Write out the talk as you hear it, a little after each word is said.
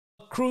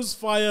Cruz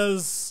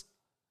fires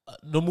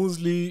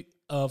Nomoozlie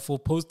for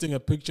posting a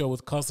picture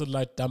with Castle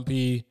Light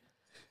Dumpy.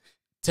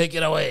 Take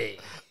it away.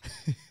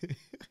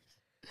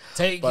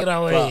 Take it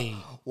away.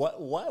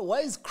 Why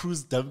is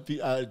Cruz dumping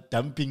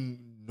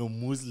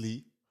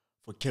Nomoozlie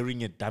for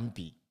carrying a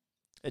dumpy?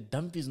 A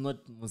dumpy is not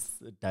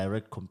a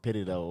direct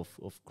competitor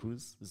of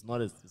Cruz. It's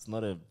not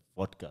a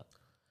vodka.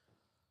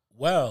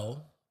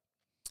 Well,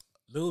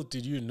 little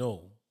did you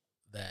know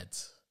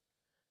that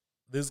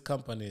these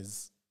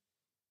companies,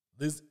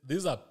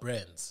 these are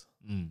brands,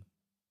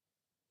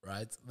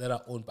 right, that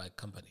are owned by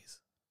companies.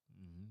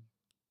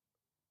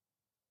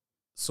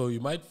 So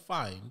you might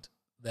find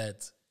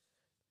that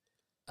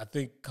I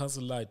think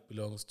Council Light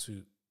belongs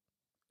to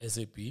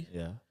SAP,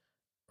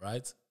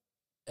 right?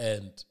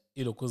 And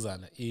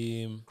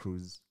Ilokuzana,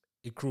 Cruz,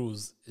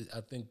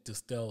 I think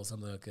Distel or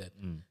something like that.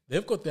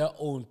 They've got their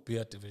own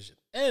beer division.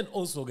 And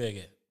also,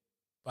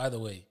 by the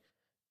way,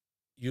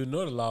 you're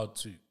not allowed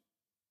to.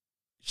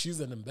 She's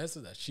an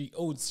ambassador.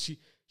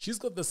 She's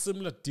got the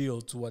similar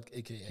deal to what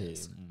AK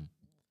has.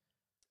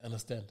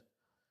 Understand?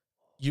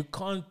 You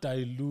can't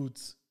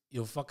dilute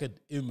your fucking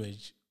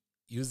image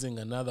using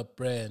another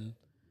brand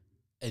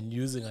and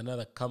using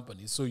another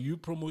company. So you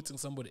promoting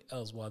somebody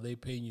else while they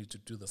paying you to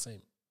do the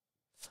same.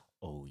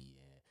 Oh,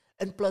 yeah.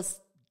 And plus,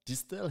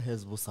 Distel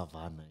has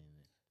Savannah in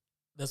it.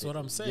 That's what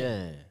I'm saying.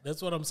 Yeah.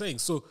 That's what I'm saying.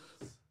 So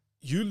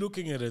you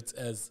looking at it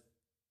as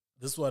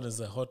this one is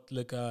a hot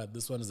liquor,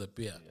 this one is a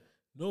beer. Yeah.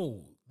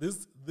 No,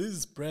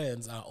 these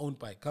brands are owned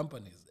by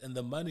companies and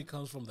the money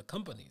comes from the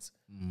companies.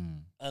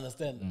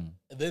 Understand?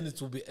 And then it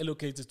will be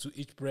allocated to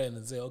each brand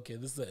and say, okay,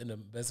 this is an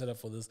ambassador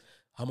for this.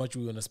 How much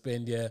we want to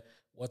spend here?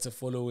 What's a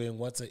following?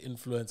 What's an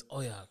influence?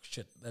 Oh, yeah,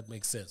 shit, that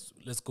makes sense.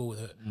 Let's go with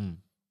her. And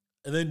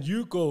then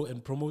you go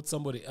and promote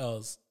somebody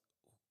else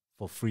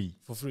for free.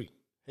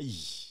 Hey.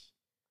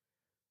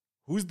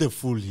 Who's the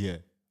fool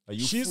here? Are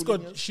you she's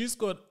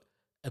got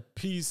a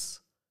piece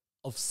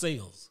of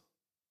sales.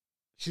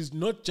 She's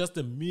not just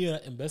a mere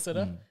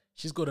ambassador.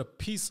 She's got a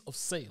piece of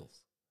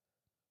sales.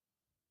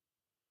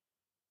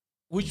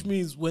 Which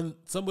means when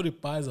somebody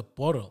buys a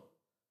bottle,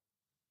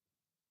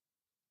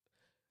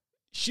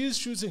 she's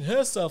shooting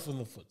herself in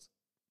the foot.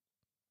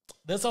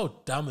 That's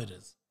how dumb it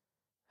is.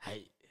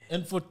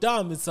 And for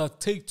dumb, it's a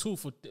take two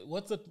for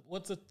what's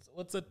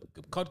that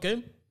card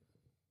game?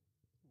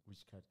 Which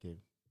card game?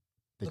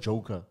 The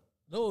Joker.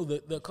 No,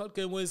 the card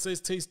game where it says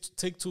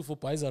take two for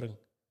Paisaring.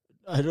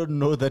 I don't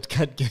know that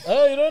card game.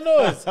 Oh, you don't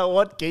know it?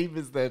 What game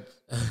is that?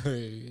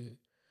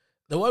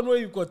 The one where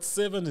you've got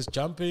 7 is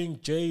jumping,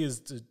 J is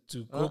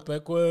to go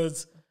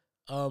backwards.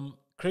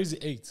 Crazy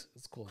 8,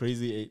 it's called.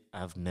 Crazy 8.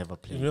 I've never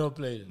played. You've never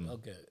played it?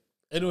 Okay.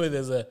 Anyway,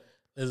 there's a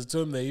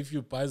term that if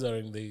you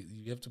Paisaring,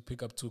 you have to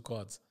pick up 2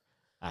 cards.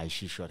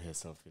 She shot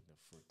herself in the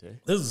foot. Eh?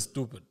 This is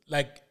stupid.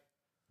 Like,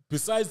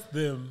 besides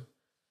them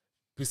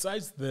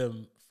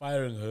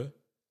firing her,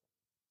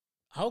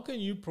 how can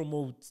you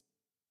promote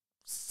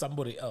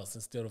somebody else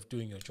instead of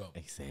doing your job?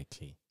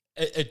 Exactly.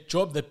 A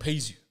job that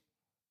pays you.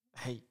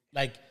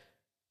 Like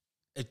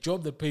a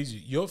job that pays you.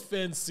 Your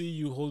fans see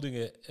you holding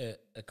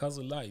a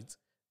Council Light,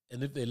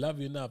 and if they love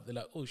you enough, they're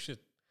like, oh shit,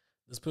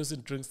 this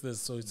person drinks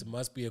this, so it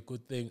must be a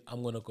good thing.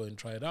 I'm gonna go and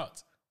try it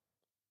out.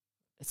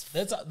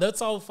 That's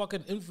how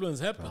fucking influence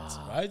happens,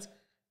 right?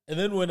 And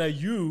then when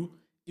you,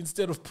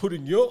 instead of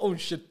putting your own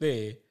shit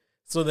there,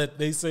 so that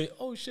they say,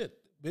 oh shit,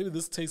 maybe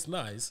this tastes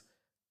nice,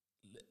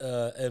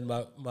 and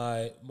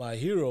my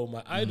hero,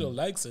 my idol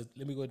likes it,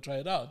 let me go and try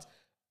it out.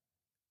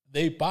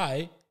 They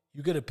buy,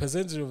 you get a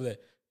percentage of that.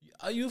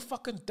 Are you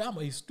fucking dumb?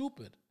 Are you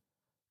stupid?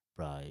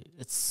 Right.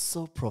 It's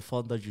so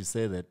profound that you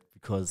say that,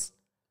 because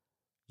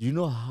you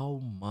know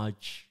how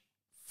much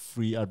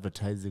free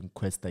advertising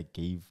Questa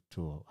gave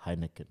to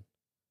Heineken?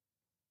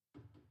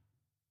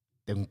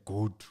 Then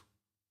good.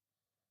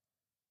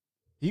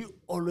 He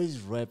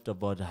always rapped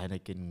about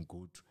Heineken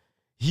good.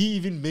 He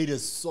even made a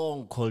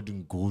song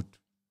called good.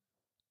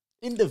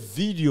 In the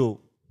video,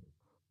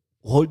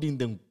 holding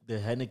the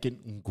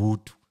Heineken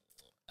good.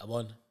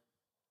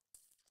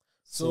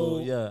 So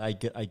yeah, I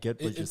get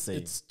what you're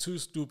saying. It's too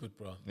stupid,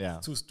 bro. Yeah.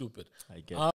 It's too stupid. I get